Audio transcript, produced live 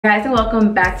Guys, and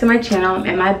welcome back to my channel. I'm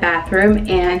in my bathroom,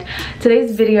 and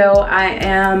today's video I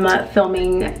am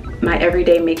filming my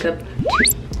everyday makeup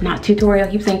not tutorial,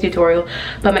 I keep saying tutorial,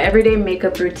 but my everyday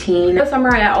makeup routine. In the summer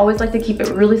I always like to keep it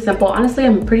really simple. Honestly,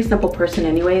 I'm a pretty simple person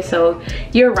anyway, so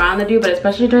year round I do, but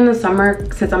especially during the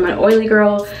summer since I'm an oily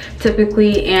girl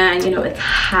typically, and you know it's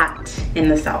hot in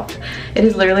the south. It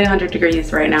is literally 100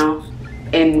 degrees right now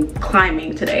and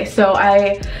climbing today, so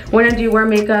when I do wear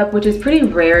makeup, which is pretty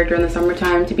rare during the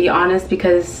summertime to be honest,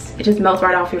 because it just melts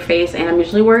right off your face and I'm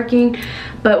usually working,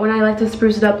 but when I like to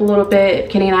spruce it up a little bit,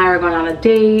 if Kenny and I are going on a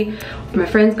date, if my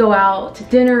friends go out to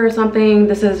dinner or something,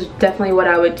 this is definitely what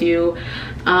I would do.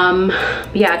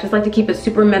 Yeah, I just like to keep it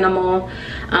super minimal.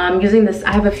 Using this,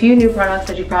 I have a few new products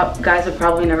that you guys have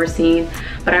probably never seen,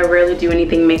 but I rarely do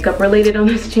anything makeup related on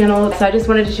this channel, so I just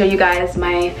wanted to show you guys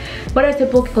what I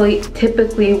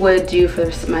typically would do for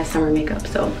my summer makeup.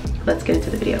 So let's get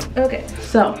into the video. Okay,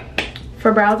 so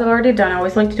for brows I've already done. I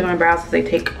always like to do my brows because they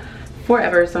take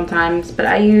forever sometimes, but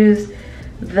I use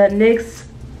the NYX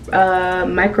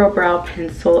micro brow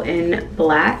pencil in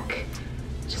black.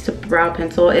 Just a brow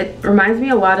pencil. It reminds me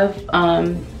a lot of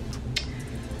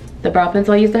the brow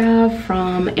pencil I used to have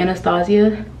from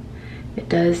Anastasia. It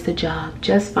does the job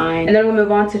just fine. And then we'll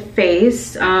move on to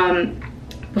face.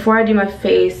 Before I do my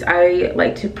face, I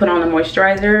like to put on a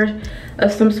moisturizer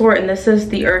of some sort, and this is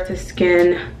the Earth to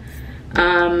Skin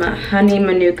honey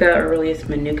manuka, or really it's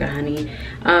manuka honey,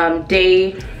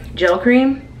 day gel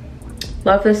cream.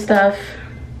 Love this stuff.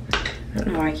 I don't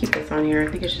know why I keep this on here. I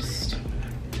think it's just,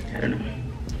 I don't know.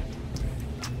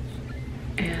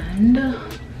 And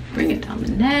bring it down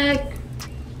the neck.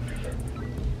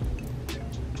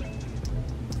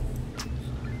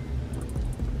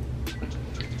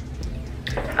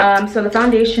 So the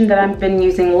foundation that I've been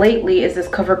using lately is this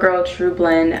CoverGirl True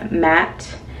Blend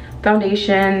Matte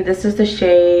Foundation. This is the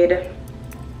shade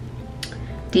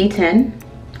D10.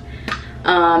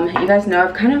 You guys know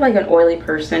I'm kind of like an oily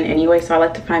person anyway, so I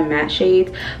like to find matte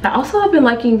shades, but also I've been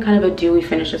liking kind of a dewy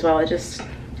finish as well. I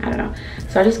don't know,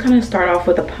 so I just kind of start off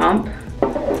with a pump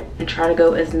and try to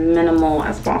go as minimal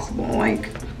as possible, like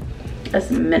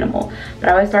as minimal. But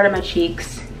I always start at my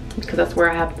cheeks because that's where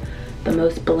I have the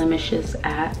most blemishes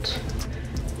at.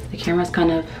 The camera's kind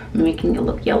of making it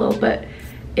look yellow, but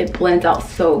it blends out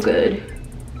so good.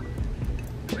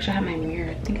 I wish I had my mirror.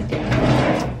 I think I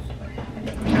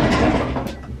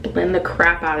did. Blend the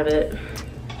crap out of it.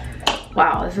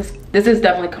 Wow, this is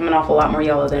definitely coming off a lot more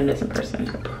yellow than it is in person,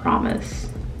 I promise.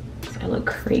 So I look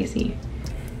crazy.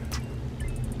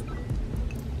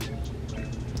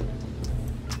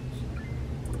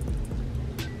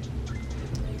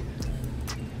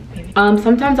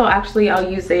 Sometimes I'll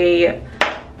use a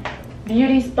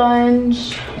beauty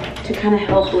sponge to kind of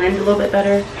help blend a little bit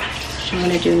better, which I'm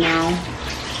gonna do now.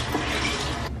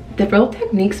 The Real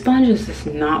Technique sponge is just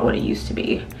not what it used to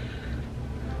be,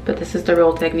 but this is the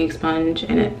Real Technique sponge,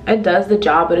 and it does the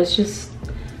job, but it's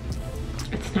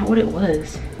not what it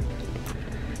was.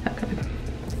 Okay,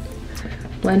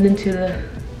 blend into the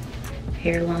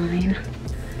hairline.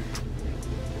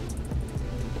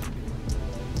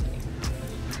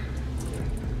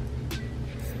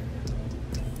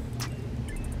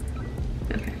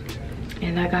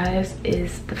 And that, guys,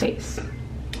 is the face.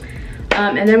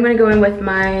 And then I'm gonna go in with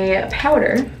my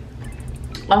powder.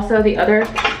 Also, you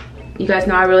guys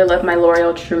know I really love my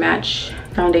L'Oreal True Match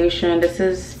foundation. This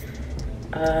is,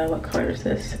 what color is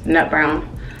this? Nut brown.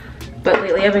 But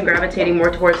lately I've been gravitating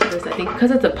more towards this, I think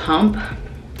because it's a pump.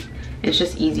 It's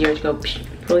just easier to go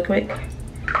really quick.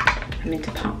 I'm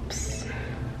into pumps.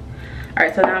 All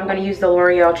right, so now I'm gonna use the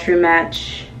L'Oreal True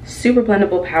Match Super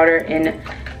Blendable Powder in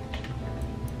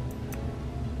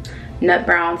Nut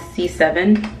Brown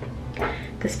C7.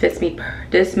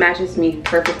 This matches me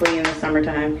perfectly in the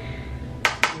summertime.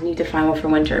 I need to find one for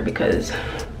winter because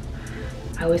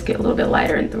I always get a little bit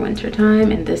lighter in the winter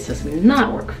time, and this does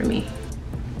not work for me.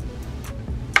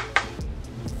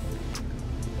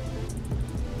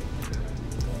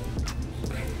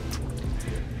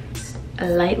 I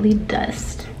lightly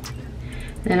dust.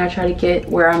 Then I try to get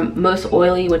where I'm most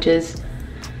oily, which is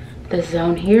the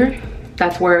zone here.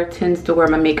 That's where it tends to where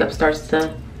my makeup starts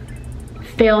to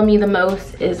fail me the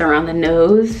most, is around the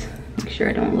nose. Make sure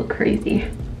I don't look crazy.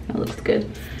 That looks good.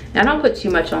 And I don't put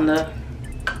too much on the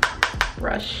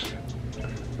brush.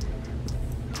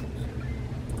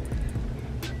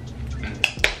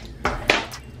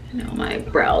 I know my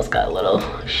brows got a little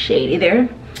shady there.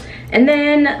 And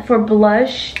then for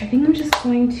blush, I think I'm just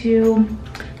going to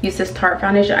use this Tarte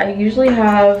foundation. I usually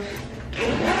have, I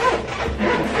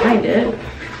can find it.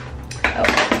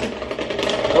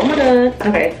 Oh my god.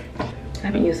 Okay, I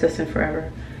haven't used this in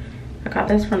forever. I got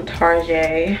this from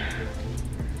Target.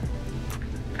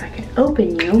 I can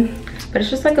open you, but it's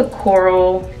just like a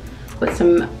coral with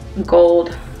some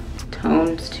gold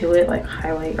tones to it, like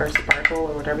highlight or sparkle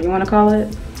or whatever you want to call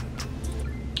it.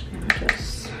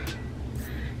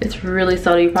 It's really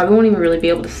subtle. You probably won't even really be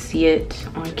able to see it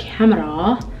on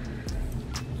camera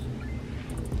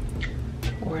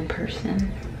or in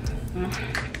person.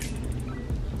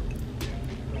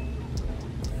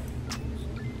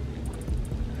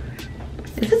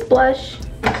 Is this blush?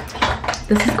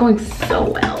 This is going so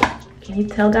well. Can you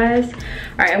tell, guys? All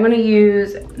right, I'm gonna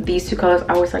use these two colors.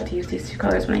 I always like to use these two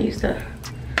colors when I use the,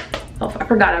 oh, I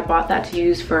forgot I bought that to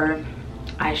use for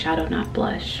eyeshadow, not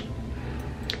blush.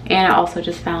 And I also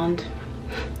just found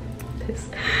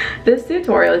this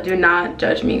tutorial. Do not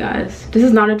judge me, guys. This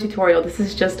is not a tutorial. This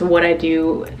is just what I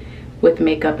do with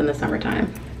makeup in the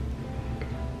summertime.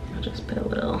 I'll just put a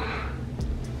little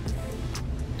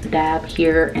dab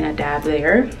here and a dab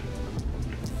there.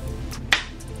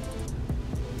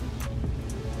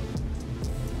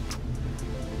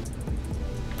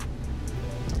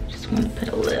 Just want to put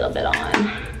a little bit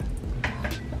on.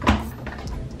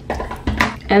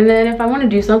 And then if I want to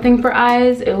do something for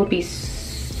eyes, it would be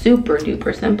super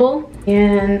duper simple.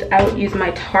 And I would use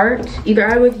my Tarte. Either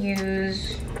I would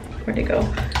use, where'd it go?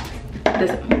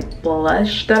 This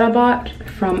blush that I bought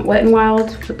from Wet n Wild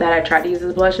that I tried to use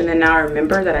as a blush, and then now I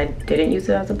remember that I didn't use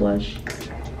it as a blush.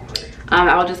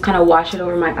 I'll just kind of wash it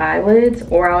over my eyelids,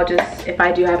 or I'll just, if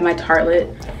I do have my Tartelette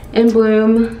in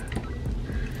Bloom,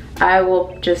 I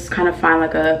will just kind of find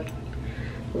like a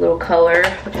little color,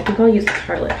 which I think I'll use the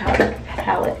Tartelette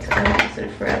palette. I've used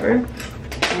it forever.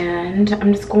 And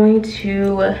I'm just going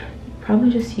to probably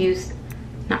just use,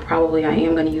 not probably, I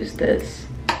am going to use this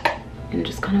and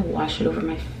just kind of wash it over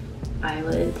my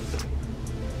eyelids.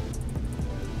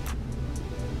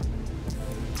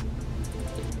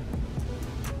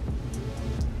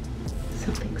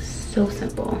 Something so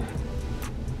simple.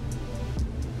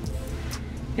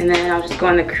 And then I'll just go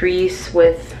in the crease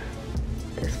with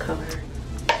this color,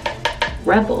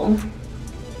 Rebel.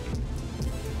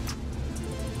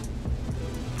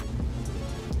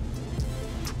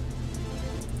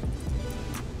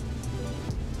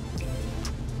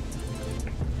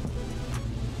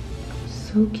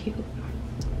 So cute.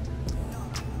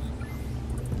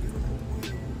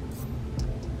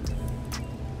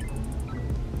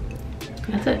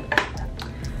 That's it.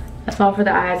 That's all for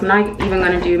the eyes. I'm not even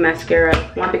gonna do mascara.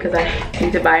 One, because I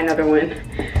need to buy another one.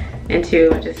 And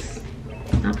two, I'm just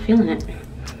not feeling it.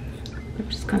 I'm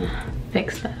just gonna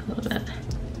fix that a little bit.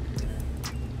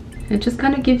 It just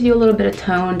kind of gives you a little bit of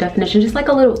tone, definition, just like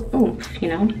a little oomph, you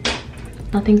know?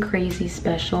 Nothing crazy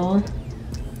special.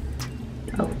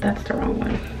 Oh, that's the wrong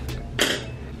one.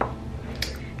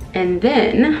 And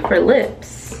then for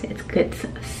lips, it gets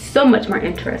so much more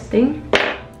interesting.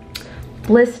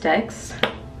 Blistex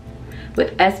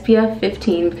with SPF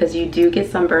 15, because you do get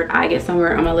sunburn. I get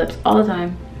sunburn on my lips all the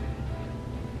time.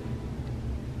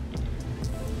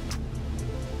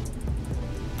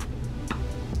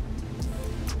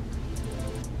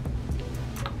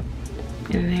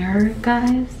 And there,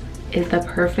 guys, is the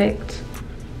perfect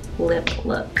lip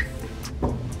look.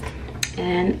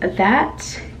 And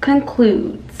that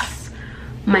concludes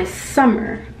my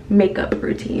summer makeup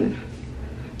routine.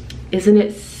 Isn't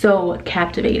it so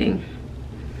captivating?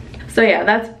 So yeah,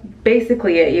 that's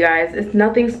basically it, you guys. It's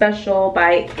nothing special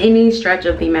by any stretch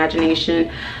of the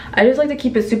imagination. I just like to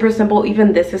keep it super simple.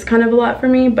 Even this is kind of a lot for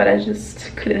me, but I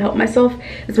just couldn't help myself.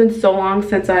 It's been so long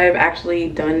since I've actually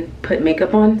put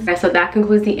makeup on. So that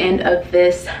concludes the end of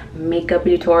this makeup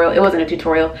tutorial. It wasn't a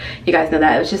tutorial, you guys know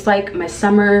that. It was just like my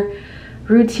summer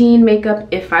routine makeup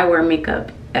if I wear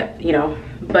makeup, you know.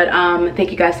 But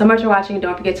thank you guys so much for watching.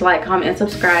 Don't forget to like, comment, and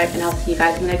subscribe, and I'll see you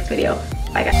guys in the next video.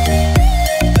 Bye, guys.